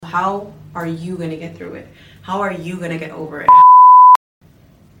how are you gonna get through it? How are you gonna get over it?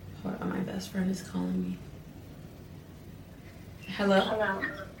 Hold on, my best friend is calling me. Hello? Hello.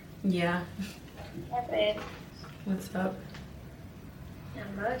 Yeah. Hi, babe. What's up?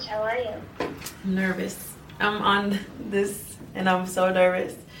 Not much. How are you? I'm nervous. I'm on this and I'm so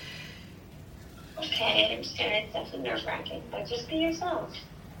nervous. Okay, I understand. It's definitely nerve-wracking, but just be yourself.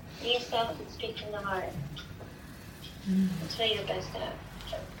 Be yourself and speak from the heart. That's what you're best at.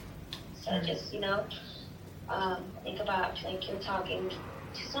 So just, think about like you're talking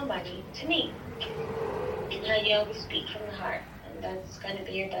to somebody, to me. And how you always speak from the heart. And that's going to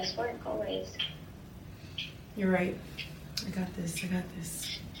be your best work always. You're right. I got this. I You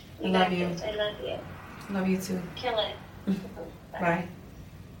love got you. this. I love you. Love you too. Kill it. Bye.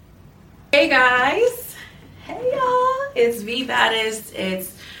 Hey guys. Hey y'all. It's Veebadest.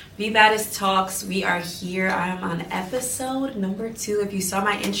 It's Veebadest Talks. We are here. I'm on episode number 2. If you saw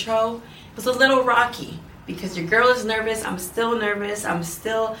my intro, it was a little rocky because your girl is nervous. I'm still nervous. I'm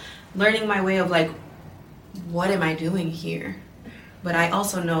still learning my way of like, what am I doing here? But I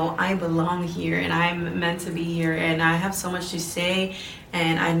also know I belong here and I'm meant to be here and I have so much to say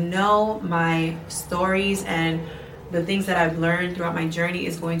and I know my stories and the things that I've learned throughout my journey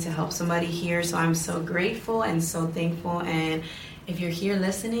is going to help somebody here. So I'm so grateful and so thankful. And if you're here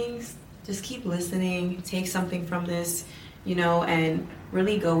listening, just keep listening, take something from this, and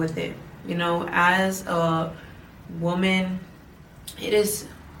really go with it. As a woman, it is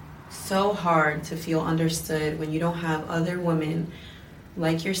so hard to feel understood when you don't have other women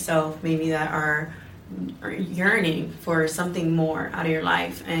like yourself, maybe that are yearning for something more out of your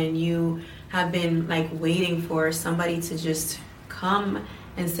life, and you have been like waiting for somebody to just come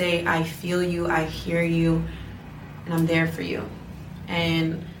and say, I feel you, I hear you, and I'm there for you.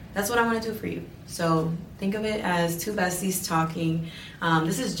 And that's what I want to do for you. So think of it as two besties talking.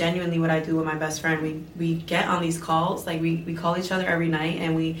 This is genuinely what I do with my best friend. We get on these calls, like we call each other every night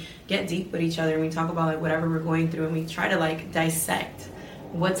and we get deep with each other and we talk about like whatever we're going through and we try to like dissect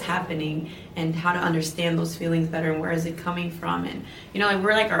what's happening and how to understand those feelings better and where is it coming from. And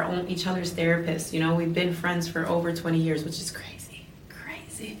we're like our own each other's therapists. We've been friends for over 20 years, which is crazy,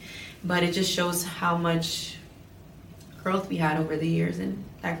 but it just shows how much growth we had over the years, and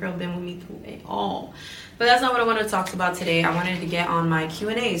that girl been with me through it all. But that's not what I want to talk about today. I wanted to get on my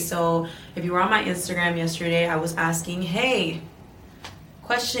Q&A. So if you were on my Instagram yesterday, I was asking, hey,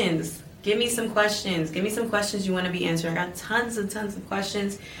 questions. Give me some questions. Give me some questions you want to be answered. I got tons of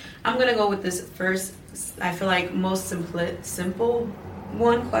questions. I'm going to go with this first, I feel like most simple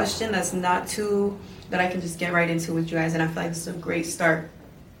one question that's not too, that I can just get right into with you guys. And I feel like this is a great start.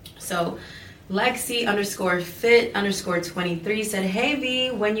 So Lexi_fit_23 said, hey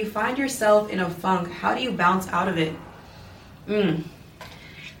V, when you find yourself in a funk, how do you bounce out of it?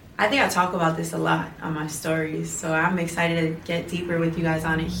 I think I talk about this a lot on my stories, so I'm excited to get deeper with you guys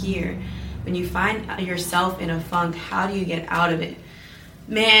on it here. When you find yourself in a funk, how do you get out of it?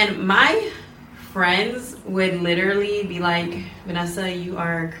 Man, my friends would literally be like, Vanessa, you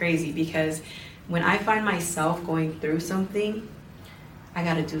are crazy, because when I find myself going through something, I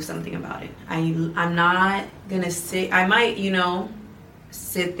gotta do something about it. I'm not gonna sit, I might,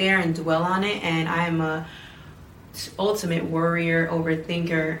 sit there and dwell on it, and I am a ultimate worrier,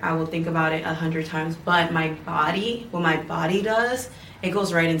 overthinker. I will think about it 100 times, but what my body does, it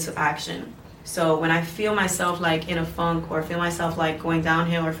goes right into action. So when I feel myself like in a funk, or feel myself like going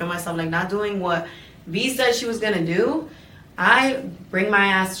downhill, or feel myself like not doing what V said she was gonna do, I bring my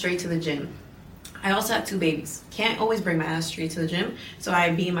ass straight to the gym. I also have 2 babies. Can't always bring my ass straight to the gym. So I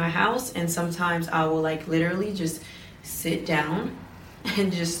be in my house, and sometimes I will like literally just sit down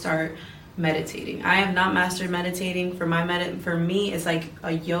and just start meditating. I have not mastered meditating. For me, it's like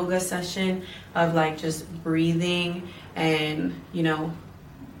a yoga session of like just breathing and,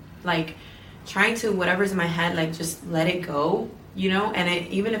 like trying to, whatever's in my head, like just let it go, and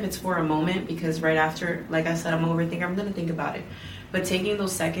even if it's for a moment, because right after, like I said, I'm an overthinker, I'm going to think about it. But taking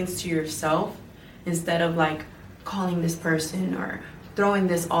those seconds to yourself, instead of like calling this person or throwing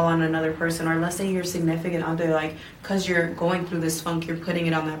this all on another person, or let's say your significant other, like because you're going through this funk, you're putting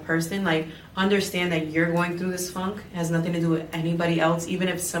it on that person. Like, understand that you're going through this funk. It has nothing to do with anybody else. Even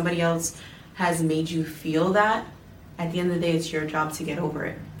if somebody else has made you feel that, at the end of the day, it's your job to get over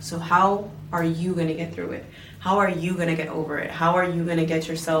it. So how are you going to get through it? How are you going to get over it? How are you going to get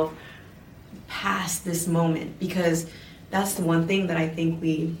yourself past this moment? Because that's the one thing that I think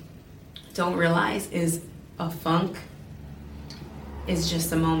we don't realize is a funk is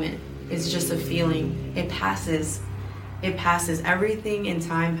just a moment. It's just a feeling. It passes. Everything in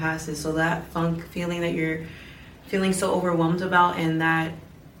time passes. So that funk feeling that you're feeling so overwhelmed about, and that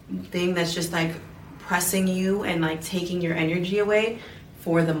thing that's just like pressing you and like taking your energy away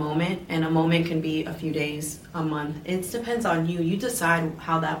for the moment. And a moment can be a few days, a month. It depends on you. You decide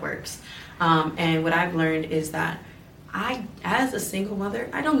how that works. And what I've learned is that as a single mother,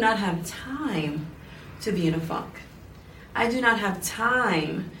 I do not have time to be in a funk. I do not have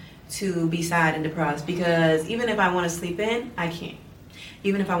time to be sad and depressed, because even if I want to sleep in, I can't.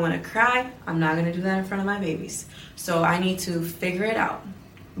 Even if I want to cry, I'm not going to do that in front of my babies. So I need to figure it out.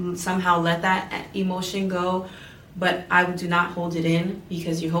 Somehow let that emotion go, but I do not hold it in,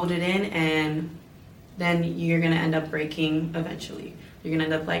 because you hold it in and then you're going to end up breaking eventually. You're going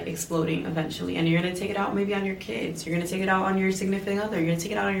to end up like exploding eventually, and you're going to take it out maybe on your kids. You're going to take it out on your significant other. You're going to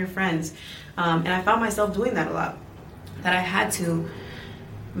take it out on your friends. And I found myself doing that a lot, that I had to.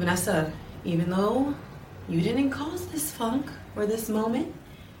 Vanessa, even though you didn't cause this funk or this moment,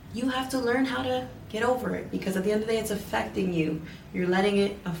 you have to learn how to get over it, because at the end of the day, it's affecting you. You're letting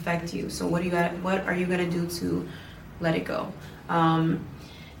it affect you. So what are you going to do to let it go? And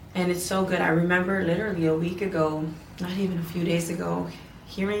it's so good. I remember literally a week ago, not even a few days ago,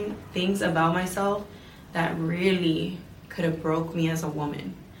 hearing things about myself that really could have broke me as a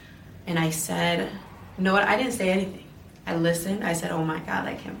woman. And I said, you know what? I didn't say anything. I listened. I said, oh my God,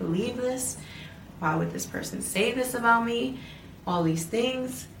 I can't believe this. Why would this person say this about me? All these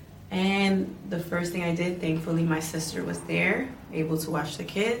things. And the first thing I did, thankfully, my sister was there, able to watch the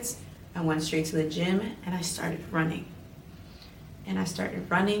kids. I went straight to the gym and I started running. I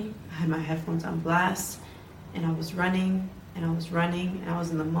had my headphones on blast, and I was running, and I was running, and I was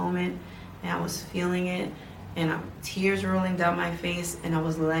in the moment, and I was feeling it, and tears rolling down my face, and I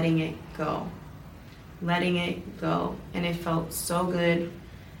was letting it go. And it felt so good,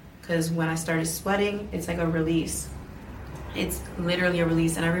 because when I started sweating, it's like a release. It's literally a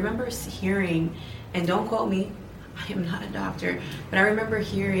release. And I remember hearing, and don't quote me, I am not a doctor, but I remember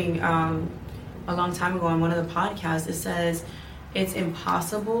hearing a long time ago on one of the podcasts, it says it's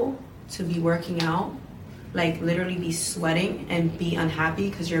impossible to be working out, like literally be sweating and be unhappy,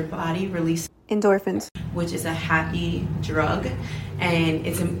 because your body releases endorphins, which is a happy drug, and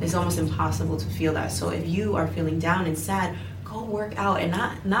it's almost impossible to feel that. So if you are feeling down and sad, go work out, and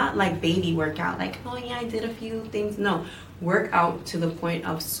not like baby workout, like, oh yeah, I did a few things. No, work out to the point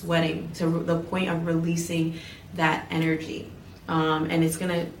of sweating, to the point of releasing that energy, and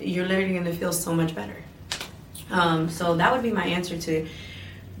you're literally gonna feel so much better. So that would be my answer to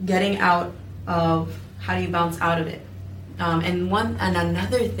getting out of, how do you bounce out of it? And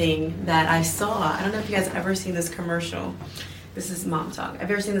another thing that I saw, I don't know if you guys have ever seen this commercial. This is mom talk. I've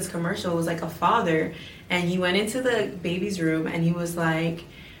ever seen this commercial. It was like a father, and he went into the baby's room and he was like,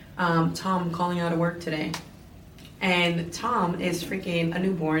 Tom, I'm calling you out of work today. And Tom is freaking a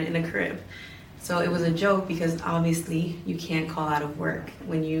newborn in a crib. So it was a joke, because obviously you can't call out of work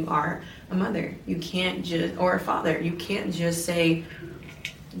when you are a mother. You can't just, or a father, you can't just say,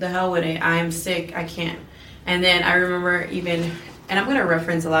 the hell with it, I'm sick, I can't. And then I remember even, and I'm going to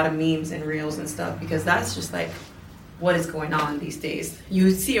reference a lot of memes and reels and stuff, because that's just like what is going on these days. You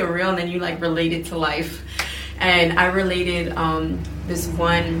see a reel and then you like relate it to life. And I related this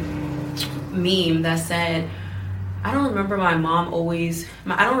one meme that said, I don't remember my mom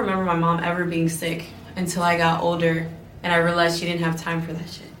ever being sick until I got older and I realized she didn't have time for that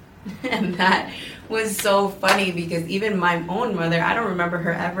shit. And that was so funny, because even my own mother, I don't remember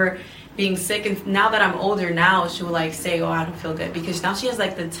her ever being sick. And now that I'm older now, she will like say, oh, I don't feel good, because now she has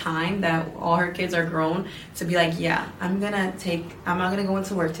like the time that all her kids are grown to be like, yeah, I'm not gonna go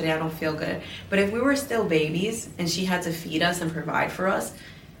into work today, I don't feel good. But if we were still babies and she had to feed us and provide for us,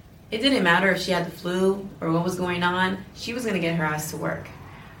 it didn't matter if she had the flu or what was going on, she was gonna get her ass to work.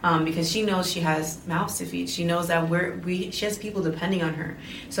 Because she knows she has mouths to feed. She knows that she has people depending on her.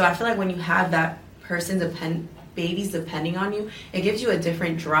 So I feel like when you have that person babies depending on you, it gives you a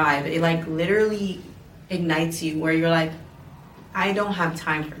different drive. It like literally ignites you, where you're like, I don't have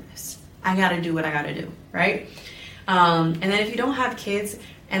time for this. I gotta do what I gotta do, right? And then if you don't have kids,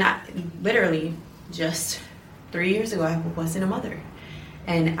 and I literally just 3 years ago, I wasn't a mother,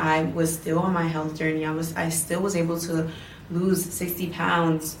 and I was still on my health journey. I still was able to lose 60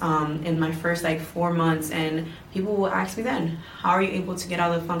 pounds in my first like 4 months, and people will ask me then, how are you able to get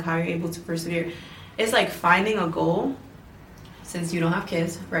out of the funk? How are you able to persevere? It's like finding a goal, since you don't have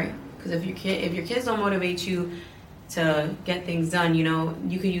kids, right? Because if your kids don't motivate you to get things done,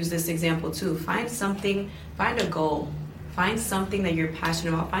 you could use this example too. Find a goal, find something that you're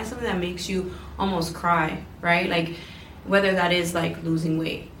passionate about, find something that makes you almost cry, right? Like whether that is like losing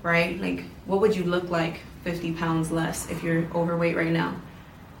weight, right? Like what would you look like 50 pounds less if you're overweight right now?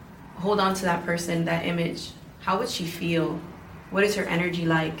 Hold on to that person, that image. How would she feel What is her energy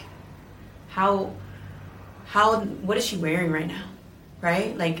like? What is she wearing right now?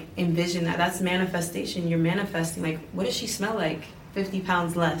 Right? Like, envision that. That's manifestation. You're manifesting. Like, what does she smell like? 50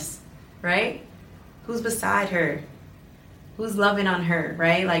 pounds less, right? Who's beside her? Who's loving on her,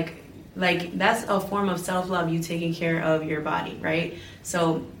 right? Like that's a form of self-love, you taking care of your body, right?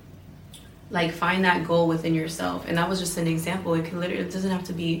 So, like, find that goal within yourself. And that was just an example. It doesn't have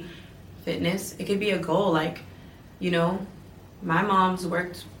to be fitness. It could be a goal. Like, you know, my mom's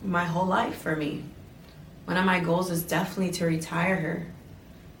worked my whole life for me. One of my goals is definitely to retire her.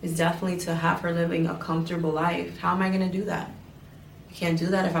 Is definitely to have her living a comfortable life. How am I going to do that? I can't do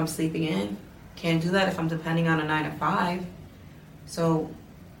that if I'm sleeping in. Can't do that if I'm depending on a 9 to 5. So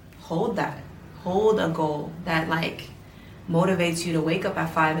hold that. Hold a goal that, like, motivates you to wake up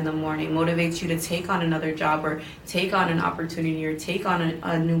at 5 in the morning, motivates you to take on another job or take on an opportunity or take on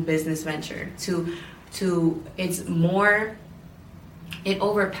a new business venture. It's more, it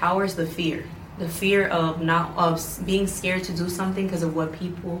overpowers the fear of being scared to do something because of what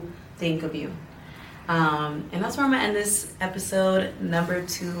people think of you. And that's where I'm gonna end this episode number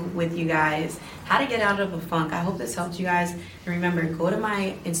 2 with you guys. How to get out of a funk. I hope this helped you guys. And remember, go to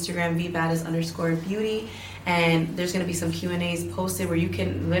my Instagram, Veebadest_beauty, and there's gonna be some Q&As posted where you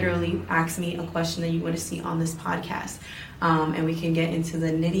can literally ask me a question that you want to see on this podcast. And we can get into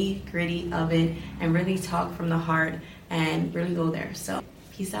the nitty gritty of it and really talk from the heart and really go there. So,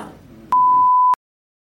 peace out.